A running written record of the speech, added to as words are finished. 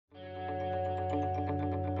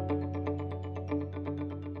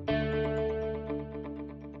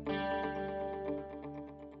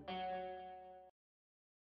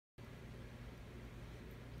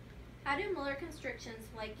How do Muller constrictions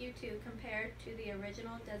like U2 compare to the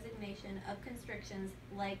original designation of constrictions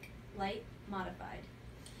like light modified?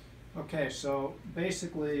 Okay, so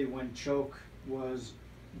basically when choke was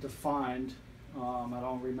defined, I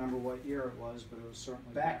don't remember what year it was, but it was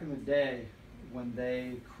certainly back in the day when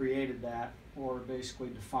they created that, or basically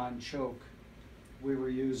defined choke, we were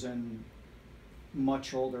using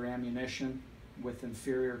much older ammunition with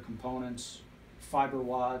inferior components, fiber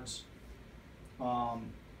wads,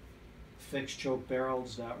 fixed choke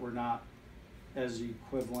barrels that were not as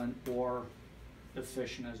equivalent or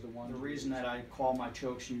efficient as the one. The reason that I call my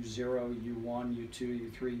chokes U0, U1,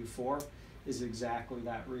 U2, U3, U4 is exactly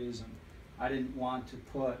that reason. I didn't want to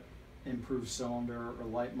put improved cylinder or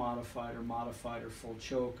light modified or full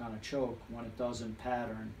choke on a choke when it doesn't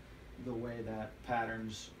pattern the way that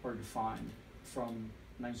patterns are defined from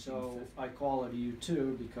 1950. So I call it a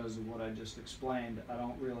U2 because of what I just explained. I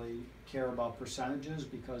don't really care about percentages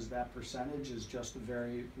because that percentage is just a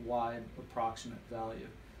very wide approximate value.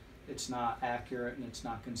 It's not accurate and it's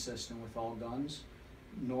not consistent with all guns,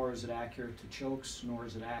 nor is it accurate to chokes, nor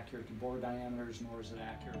is it accurate to bore diameters, nor is it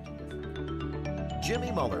accurate to different.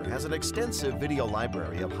 Jimmy Muller has an extensive video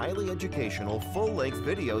library of highly educational, full-length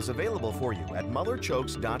videos available for you at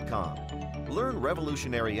MullerChokes.com. Learn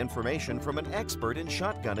revolutionary information from an expert in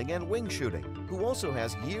shotgunning and wing shooting, who also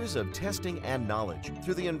has years of testing and knowledge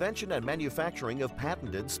through the invention and manufacturing of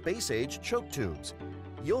patented space-age choke tubes.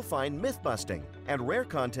 You'll find myth-busting and rare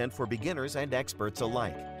content for beginners and experts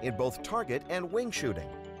alike in both target and wing shooting.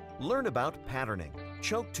 Learn about patterning,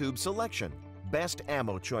 choke tube selection, best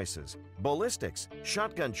ammo choices, ballistics,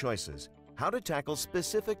 shotgun choices, how to tackle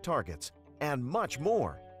specific targets, and much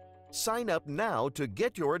more. Sign up now to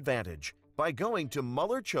get your advantage by going to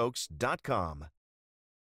MullerChokes.com.